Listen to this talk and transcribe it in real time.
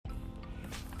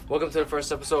Welcome to the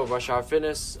first episode of Rush Hour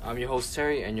Fitness. I'm your host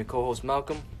Terry and your co-host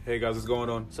Malcolm. Hey guys, what's going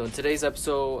on? So in today's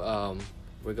episode,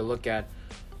 we're going to look at,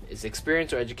 is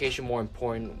experience or education more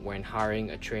important when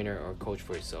hiring a trainer or a coach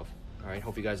for yourself? All right,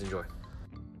 hope you guys enjoy.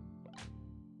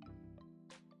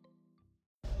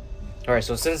 All right,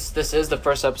 so since this is the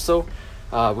first episode,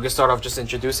 we're going to start off just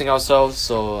introducing ourselves.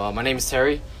 So my name is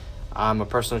Terry. I'm a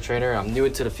personal trainer. I'm new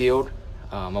to the field.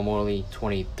 I'm only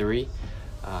 23.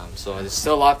 So there's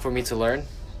still a lot for me to learn.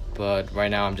 But right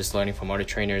now I'm just learning from other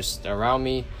trainers around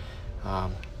me,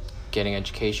 getting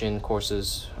education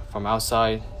courses from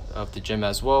outside of the gym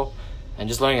as well, and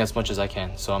just learning as much as I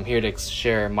can. So I'm here to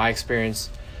share my experience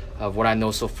of what I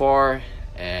know so far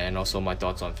and also my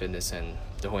thoughts on fitness and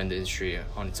the whole industry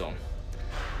on its own.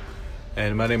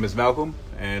 And my name is Malcolm,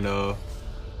 and I'm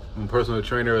a personal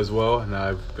trainer as well, and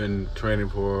I've been training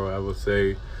for, I would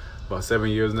say, about 7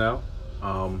 years now.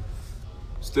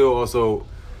 Still also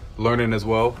learning as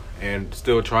well, and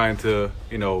still trying to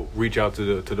reach out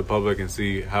to the public and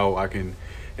see how I can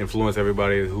influence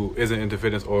everybody who isn't into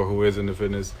fitness or who is into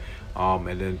fitness,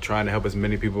 and then trying to help as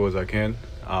many people as I can.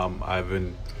 I've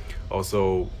been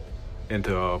also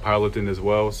into powerlifting as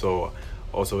well, so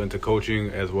also into coaching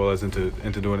as well as into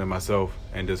doing it myself,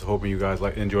 and just hoping you guys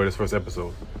enjoy this first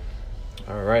episode.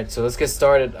 All right, so let's get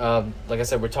started. Like I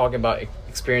said, we're talking about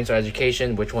experience or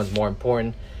education, which one's more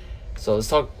important. So let's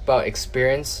talk about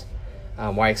experience.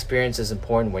 Why experience is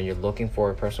important when you're looking for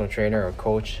a personal trainer or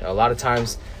coach. A lot of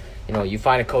times, you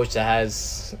find a coach that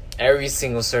has every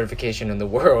single certification in the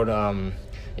world.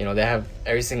 They have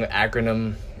every single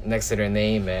acronym next to their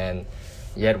name, and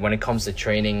yet when it comes to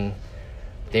training,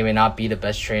 they may not be the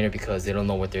best trainer because they don't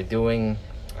know what they're doing.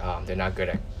 They're not good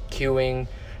at cueing.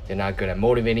 They're not good at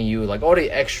motivating you. Like all the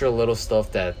extra little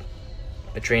stuff that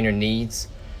a trainer needs,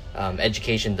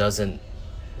 education doesn't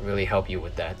really help you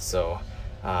with that. So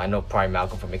I know probably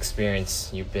Malcolm, from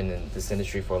experience, you've been in this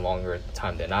industry for a longer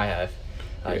time than I have.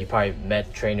 You probably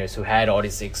met trainers who had all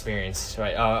this experience,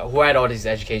 right? Who had all this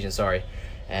education,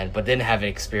 but didn't have an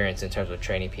experience in terms of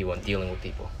training people and dealing with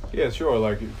people. Yeah, sure.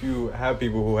 Like if you have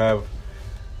people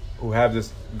who have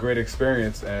this great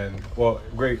experience and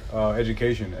great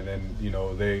education, and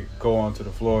then they go onto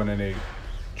the floor and then they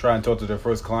try and talk to their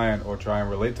first client or try and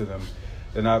relate to them,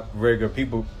 they're not very good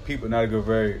people. Not a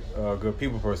very good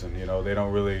people person. They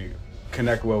don't really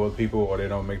connect well with people, or they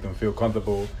don't make them feel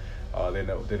comfortable. They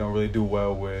don't really do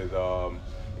well with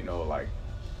like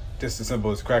just as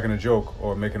simple as cracking a joke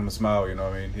or making them smile.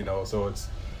 So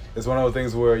it's one of those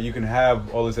things where you can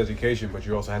have all this education, but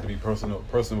you also have to be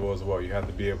personable as well. You have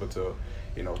to be able to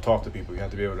talk to people. You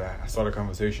have to be able to start a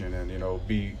conversation and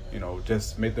be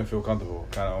just make them feel comfortable,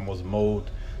 kind of almost mold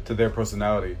to their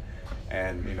personality.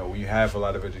 And when you have a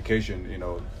lot of education,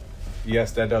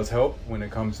 yes, that does help when it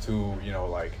comes to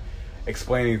like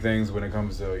explaining things, when it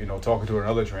comes to talking to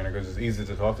another trainer, because it's easy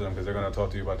to talk to them because they're going to talk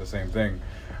to you about the same thing.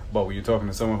 But when you're talking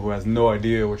to someone who has no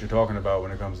idea what you're talking about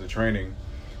when it comes to training,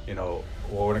 or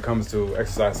when it comes to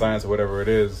exercise science or whatever it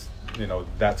is,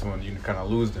 that's when you kind of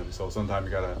lose them. So sometimes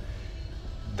you gotta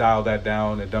dial that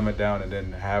down and dumb it down, and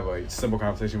then have a simple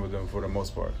conversation with them for the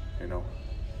most part.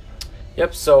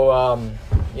 Yep. So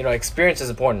experience is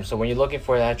important. So when you're looking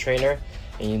for that trainer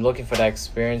and you're looking for that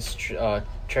experienced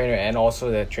trainer and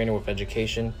also that trainer with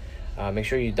education, make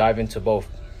sure you dive into both,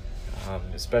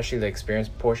 especially the experience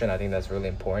portion. I think that's really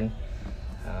important.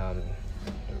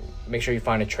 Make sure you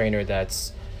find a trainer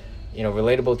that's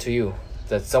relatable to you,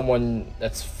 that's someone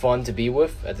that's fun to be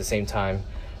with at the same time,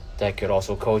 that could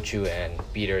also coach you and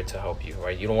be there to help you,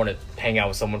 right? You don't want to hang out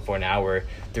with someone for an hour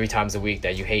 3 times a week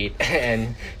that you hate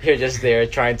and you're just there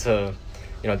trying to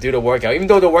do the workout. Even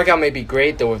though the workout may be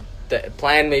great, the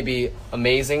plan may be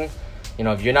amazing,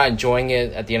 if you're not enjoying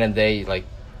it at the end of the day, like,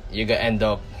 you're gonna end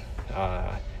up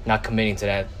not committing to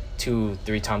that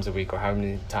 2-3 times a week, or how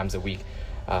many times a week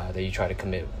that you try to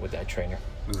commit with that trainer.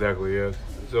 Exactly, yeah.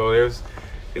 So there's,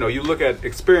 you look at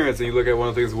experience, and you look at one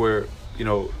of the things where,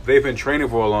 they've been training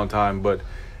for a long time, but,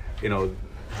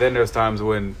 then there's times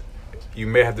when you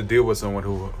may have to deal with someone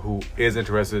who is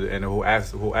interested and who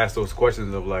asks those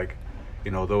questions of, like,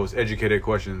 those educated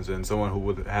questions, and someone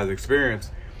who has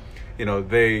experience,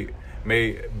 they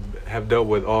may have dealt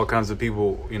with all kinds of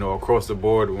people, across the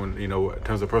board when, in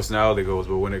terms of personality goes,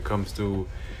 but when it comes to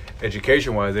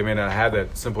education-wise, they may not have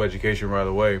that simple education right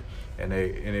away. And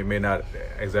they may not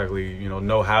exactly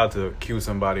know how to cue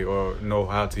somebody, or know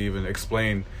how to even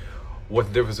explain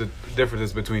what the difference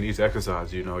is between each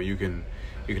exercise. You can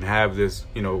have this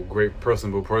great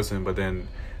personable person, but then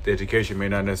the education may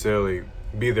not necessarily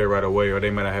be there right away, or they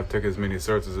might not have took as many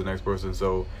certs as the next person.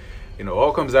 So it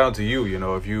all comes down to you.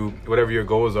 If you, whatever your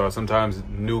goals are, sometimes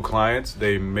new clients,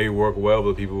 they may work well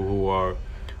with people who are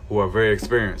very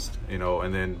experienced,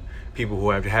 and then people who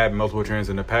have had multiple trainers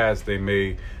in the past, they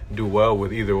may do well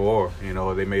with either or.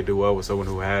 They may do well with someone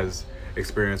who has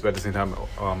experience, but at the same time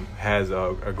has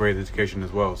a great education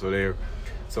as well. So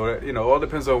all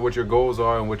depends on what your goals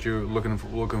are and what you're looking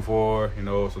for.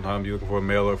 Sometimes you're looking for a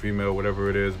male or female, whatever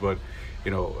it is. But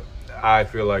I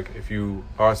feel like if you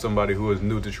are somebody who is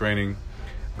new to training,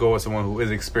 go with someone who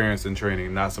is experienced in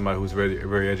training, not somebody who's very,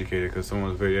 very educated. Because someone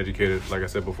who's very educated, like I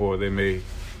said before, they may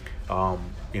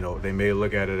they may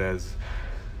look at it as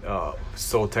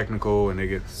so technical, and they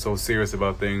get so serious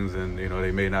about things, and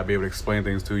they may not be able to explain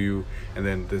things to you. And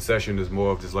then the session is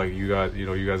more of just like you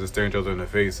guys are staring each other in the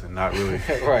face and not really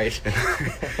right.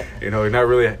 You're not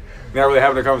really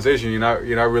having a conversation. You're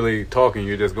not really talking.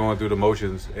 You're just going through the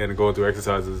motions and going through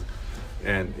exercises.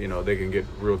 And they can get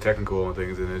real technical on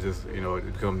things, and it just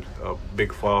it becomes a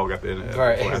big fog at the end.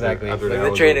 Right, exactly. Like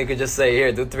the trainer could just say,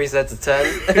 "Here, do 3 sets of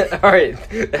 10." All right,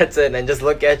 that's it, and just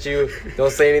look at you,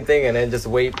 don't say anything, and then just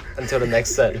wait until the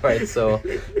next set. Right. So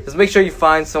just make sure you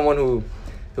find someone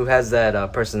who has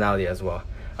that personality as well.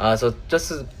 So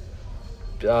just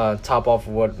to top off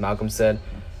of what Malcolm said,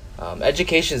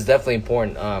 education is definitely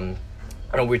important. I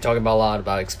know we're talking about a lot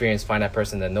about experience. Find that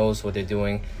person that knows what they're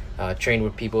doing. Train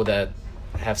with people that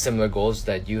have similar goals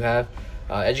that you have.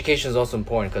 Education is also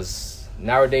important because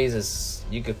nowadays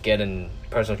you could get a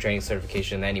personal training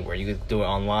certification anywhere. You could do it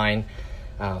online.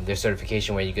 There's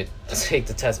certification where you could take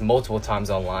the test multiple times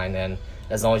online, and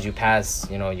as long as you pass,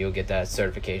 you'll get that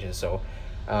certification. So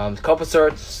a couple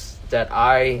certs that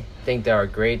I think that are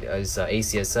great is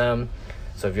ACSM.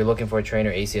 So if you're looking for a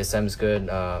trainer, ACSM is good.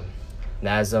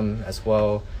 NASM as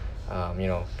well.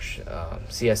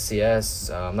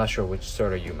 CSCS. I'm not sure which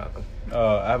cert are you, Malcolm.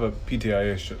 I have a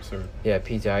PTIA cert. Yeah,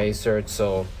 PTIA cert.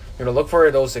 So look for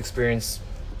those experienced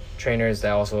trainers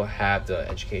that also have the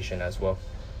education as well.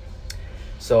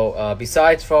 So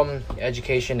besides from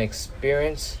education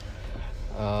experience,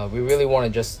 we really want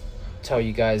to just tell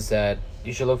you guys that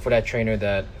you should look for that trainer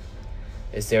that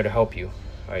is there to help you.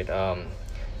 Right. A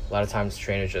lot of times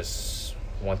trainers just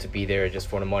want to be there just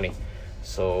for the money.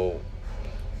 So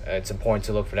it's important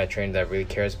to look for that trainer that really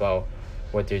cares about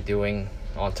what they're doing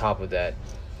on top of that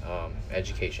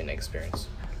education experience.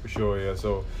 For sure, yeah.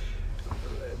 So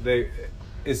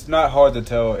it's not hard to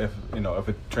tell if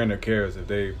a trainer cares, if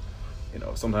they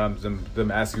sometimes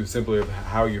them ask you simply of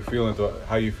how you're feeling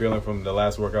from the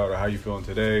last workout, or how you feeling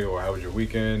today, or how was your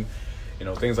weekend,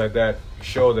 things like that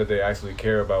show that they actually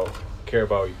care about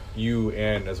you,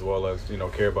 and as well as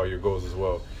care about your goals as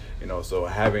well. So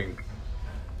having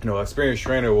experienced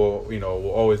trainer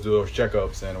will always do those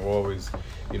checkups, and will always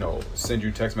send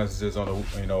you text messages on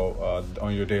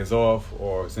on your days off,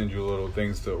 or send you little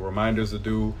things reminders to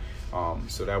do,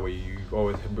 so that way you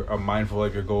always are mindful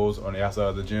of your goals on the outside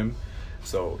of the gym.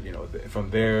 So from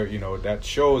there that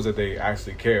shows that they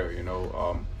actually care.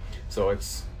 So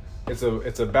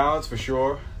it's a balance for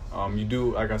sure. You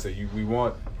do, like I said, we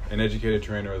want an educated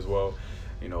trainer as well,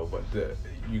 but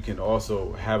you can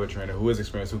also have a trainer who is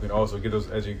experienced, who can also get those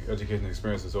education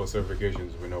experiences, those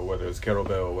certifications, whether it's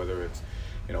kettlebell, whether it's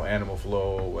animal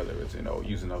flow, whether it's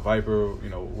using a Viper,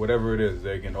 whatever it is,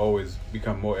 they can always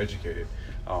become more educated.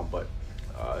 But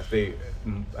if they,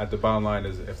 at the bottom line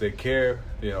is, if they care,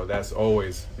 that's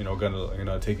always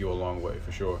gonna take you a long way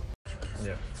for sure.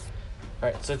 Yeah. All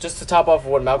right. So just to top off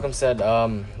what Malcolm said,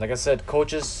 like I said,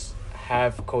 coaches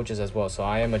have coaches as well. So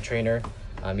I am a trainer.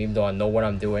 Even though I know what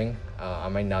I'm doing, I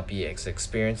might not be as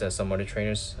experienced as some other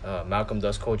trainers. Malcolm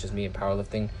does coaches me in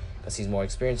powerlifting because he's more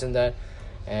experienced in that.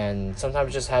 And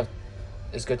sometimes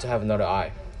it's good to have another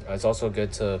eye. It's also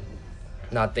good to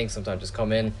not think sometimes. Just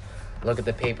come in, look at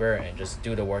the paper, and just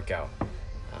do the workout.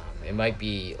 It might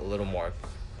be a little more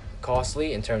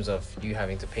costly in terms of you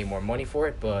having to pay more money for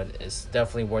it, but it's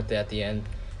definitely worth it at the end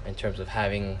in terms of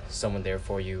having someone there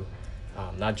for you,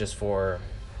 not just for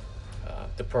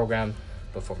the program,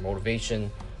 but for motivation,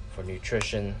 for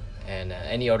nutrition, and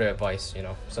any other advice.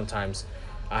 Sometimes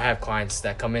I have clients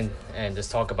that come in and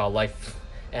just talk about life,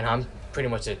 and I'm pretty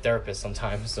much a therapist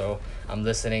sometimes, so I'm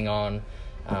listening on,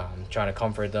 trying to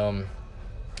comfort them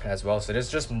as well. So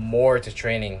there's just more to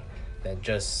training than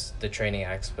just the training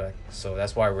aspect. So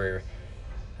that's why we're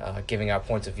giving our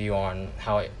points of view on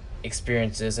how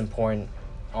experience is important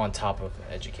on top of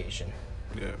education.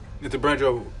 Yeah, it's a branch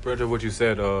of what you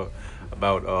said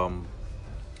about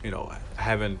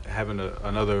having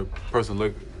another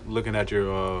person looking at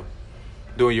your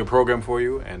doing your program for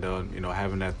you, and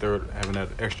having that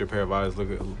extra pair of eyes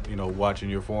watching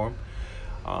your form.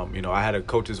 I had a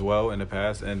coach as well in the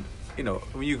past, and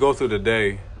when you go through the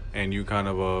day and you kind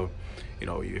of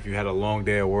if you had a long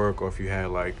day at work, or if you had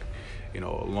like a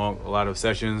lot of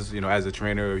sessions, as a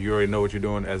trainer, you already know what you're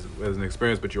doing as an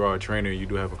experience, but you are a trainer and you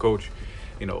do have a coach.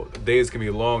 Days can be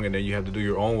long, and then you have to do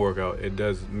your own workout. It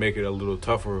does make it a little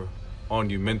tougher on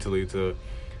you mentally to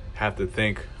have to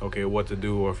think, okay, what to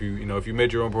do. Or if you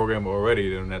made your own program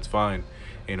already, then that's fine.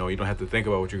 You don't have to think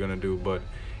about what you're gonna do. But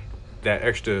that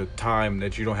extra time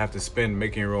that you don't have to spend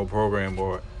making your own program,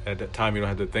 or at that time you don't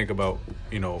have to think about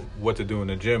what to do in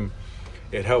the gym,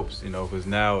 it helps, because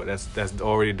now that's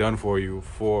already done for you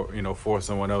for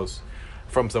someone else,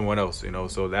 from someone else,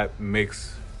 so that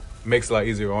makes it a lot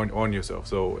easier on yourself.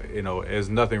 So there's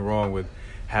nothing wrong with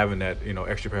having that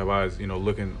extra pair of eyes,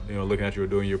 looking at you,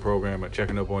 doing your program, and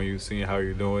checking up on you, seeing how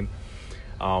you're doing,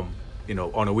 on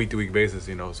a week-to-week basis.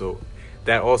 So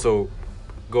that also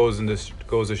goes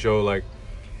to show, like,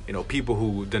 people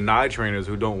who deny trainers,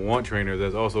 who don't want trainers.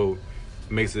 That also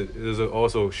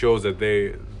shows that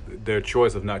their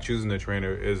choice of not choosing a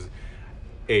trainer is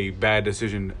a bad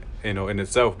decision, in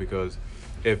itself, because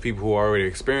if people who are already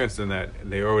experienced in that,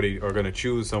 they already are going to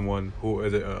choose someone who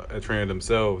is a trainer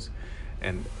themselves,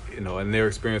 and and they're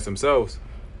experienced themselves,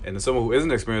 and someone who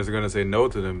isn't experienced are going to say no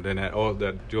to them, then that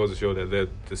goes to show that the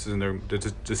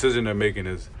decision they're making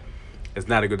is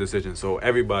not a good decision. So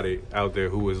everybody out there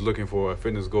who is looking for a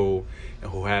fitness goal and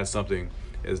who has something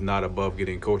is not above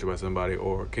getting coached by somebody,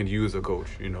 or can use a coach,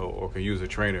 or can use a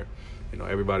trainer.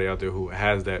 Everybody out there who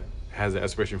has that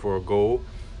aspiration for a goal,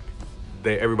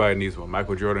 everybody needs one.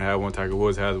 Michael Jordan had one. Tiger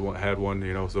Woods had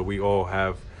one. So we all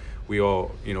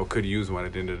could use one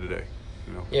at the end of the day.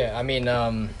 Yeah, I mean,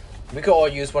 we could all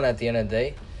use one at the end of the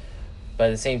day, but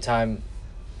at the same time,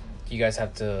 you guys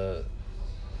have to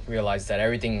realize that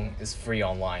everything is free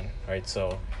online, right?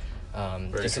 So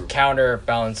just true. a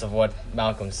counterbalance of what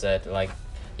Malcolm said, like,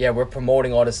 yeah, we're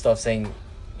promoting all this stuff saying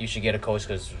you should get a coach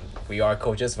because we are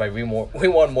coaches, right? We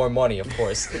want more money, of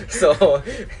course. So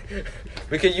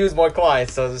we could use more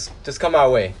clients, so just come our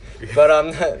way.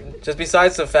 But just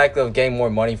besides the fact of getting more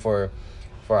money for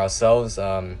ourselves,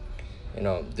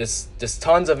 there's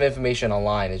tons of information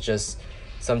online. It's just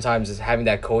sometimes just having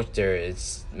that coach there,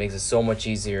 makes it so much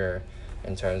easier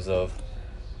in terms of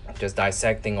just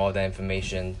dissecting all that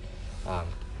information,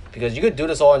 because you could do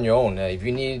this all on your own. If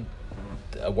you need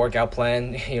a workout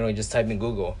plan, you just type in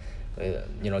Google,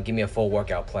 give me a full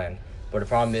workout plan. But the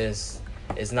problem is,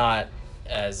 it's not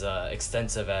as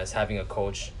extensive as having a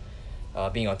coach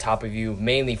being on top of you,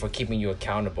 mainly for keeping you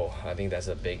accountable. I think that's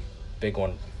a big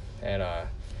one, and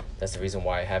that's the reason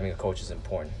why having a coach is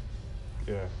important.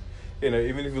 Yeah,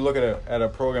 even if you look at a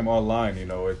program online,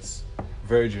 it's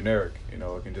very generic.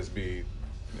 It can just be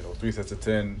 3 sets of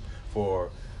 10 for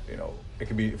it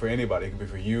could be for anybody. It could be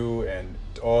for you and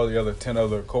all the other 10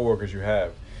 other coworkers you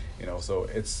have. So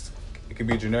it could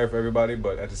be generic for everybody,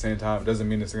 but at the same time, it doesn't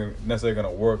mean it's necessarily going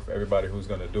to work for everybody who's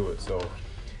going to do it. So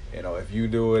if you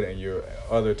do it and your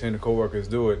other 10 coworkers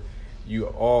do it, you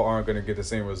all aren't going to get the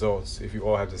same results if you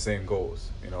all have the same goals.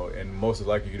 And most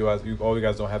likely all you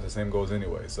guys don't have the same goals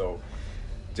anyway. So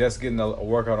just getting a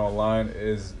workout online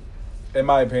is, in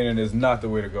my opinion, is not the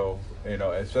way to go.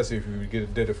 Especially if you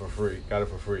got it for free. I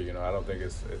don't think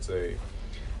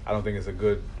it's a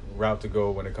good route to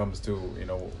go when it comes to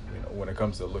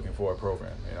looking for a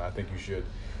program. I think you should,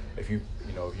 if you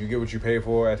get what you pay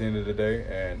for at the end of the day,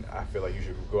 and I feel like you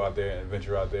should go out there and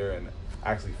venture out there and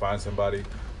actually find somebody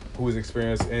who is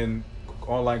experienced in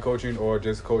online coaching, or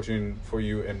just coaching for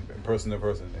you in person to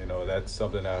person. That's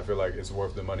something that I feel like is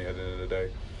worth the money at the end of the day.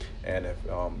 And if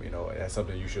that's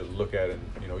something you should look at, and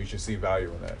you should see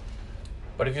value in that.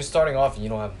 But if you're starting off and you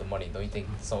don't have the money, don't you think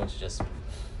someone should just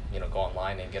go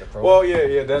online and get a program? Well,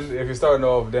 yeah. Then if you're starting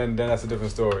off, then that's a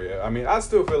different story. I mean, I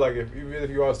still feel like if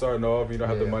you are starting off, you don't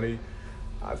have the money,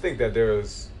 I think that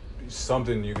there's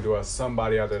something you can do as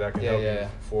somebody out there that can help you.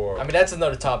 For I mean, that's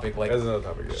another topic. Like, that's another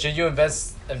topic. Yeah. Should you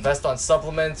invest on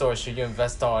supplements, or should you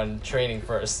invest on training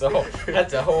first? So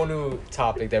that's a whole new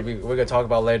topic that we're gonna talk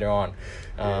about later on.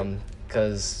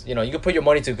 Because you can put your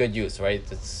money to good use, right?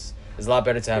 It's a lot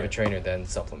better to have a trainer than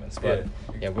supplements. But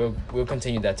we'll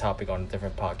continue that topic on a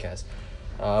different podcast.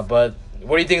 But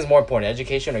what do you think is more important,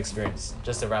 education or experience?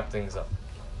 Just to wrap things up.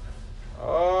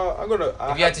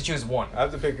 If you had to choose one. I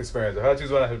have to pick experience. If I had to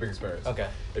choose one, I have to pick experience. Okay.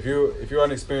 If you're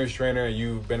an experienced trainer and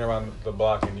you've been around the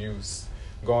block and you've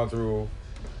gone through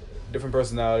different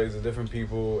personalities and different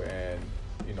people, and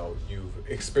you've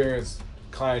experienced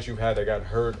clients you've had that got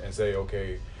hurt, and say,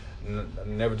 okay,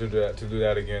 never do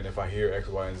that again if I hear X,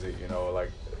 Y, and Z.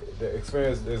 Like, the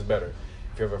experience is better.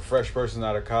 If you have a fresh person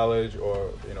out of college or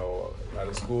out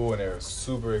of school and they're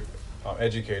super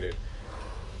educated,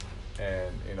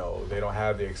 and you know they don't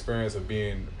have the experience of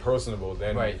being personable,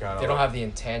 then Right. you kind of They don't have the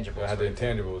intangibles. they have the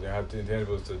intangibles. They have the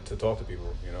intangibles to talk to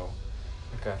people. You know.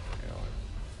 Okay. You know.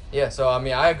 Yeah, so I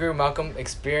mean, I agree with Malcolm.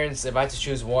 Experience, if I had to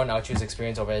choose one, I'll choose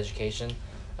experience over education.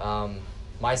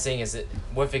 My saying is that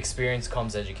with experience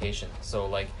comes education. So,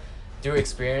 like, through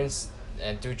experience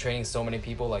and through training so many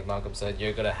people, like Malcolm said,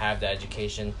 you're going to have the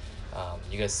education. You're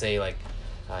going to say, like,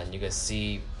 you're going to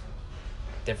see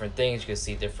different things, you're going to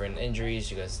see different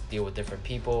injuries, you're going to deal with different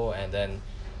people, and then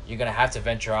you're going to have to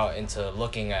venture out into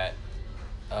looking at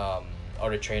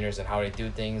other trainers and how they do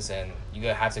things, and you're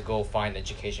going to have to go find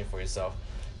education for yourself.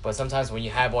 But sometimes when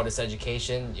you have all this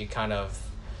education, you kind of,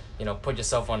 you know, put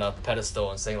yourself on a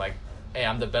pedestal and saying like, hey,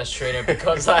 I'm the best trainer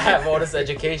because I have all this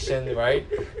education, right?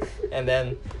 And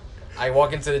then I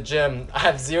walk into the gym, I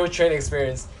have zero training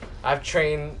experience. I've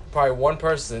trained probably one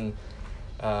person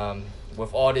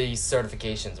with all these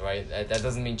certifications, right? That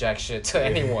doesn't mean jack shit to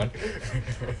anyone.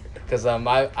 Because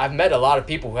I've met a lot of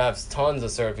people who have tons of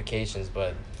certifications,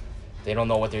 but they don't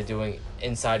know what they're doing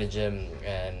inside the gym,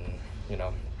 and, you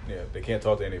know. Yeah, they can't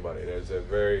talk to anybody. There's a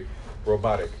very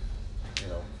robotic, you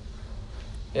know.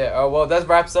 Yeah, well, that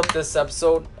wraps up this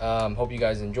episode. Hope you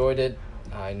guys enjoyed it.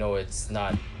 I know it's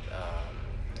not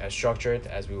as structured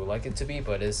as we would like it to be,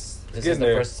 but this is the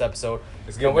first episode.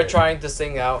 We're trying this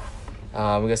thing out.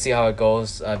 We're going to see how it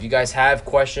goes. If you guys have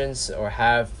questions or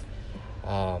have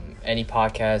any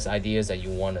podcast ideas that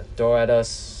you want to throw at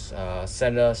us,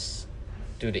 send us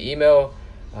through the email.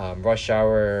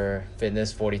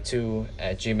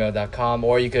 rushhourfitness42@gmail.com,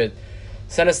 or you could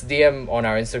send us a DM on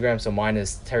our Instagram. So mine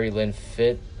is Terry Lynn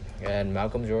Fit, and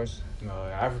Malcolm's yours.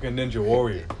 African Ninja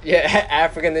Warrior. Yeah,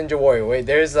 African Ninja Warrior. Wait,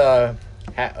 there's a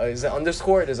is it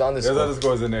underscore? There's underscore. There's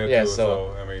underscores in there yeah, too.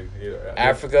 So I mean, yeah,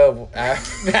 African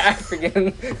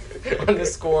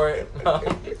underscore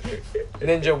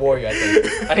Ninja Warrior. I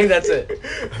think that's it.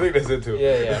 I think that's it too.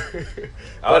 Yeah.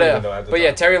 I don't even know. But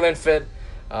yeah, Terry Lynn Fit.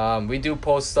 We do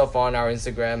post stuff on our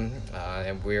Instagram,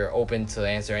 and we're open to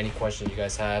answer any questions you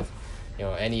guys have. You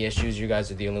know, any issues you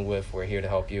guys are dealing with, we're here to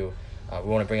help you. We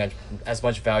want to bring out as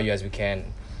much value as we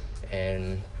can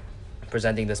in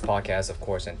presenting this podcast, of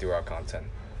course, and through our content.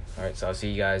 All right, so I'll see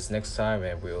you guys next time,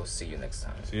 and we'll see you next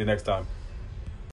time. See you next time.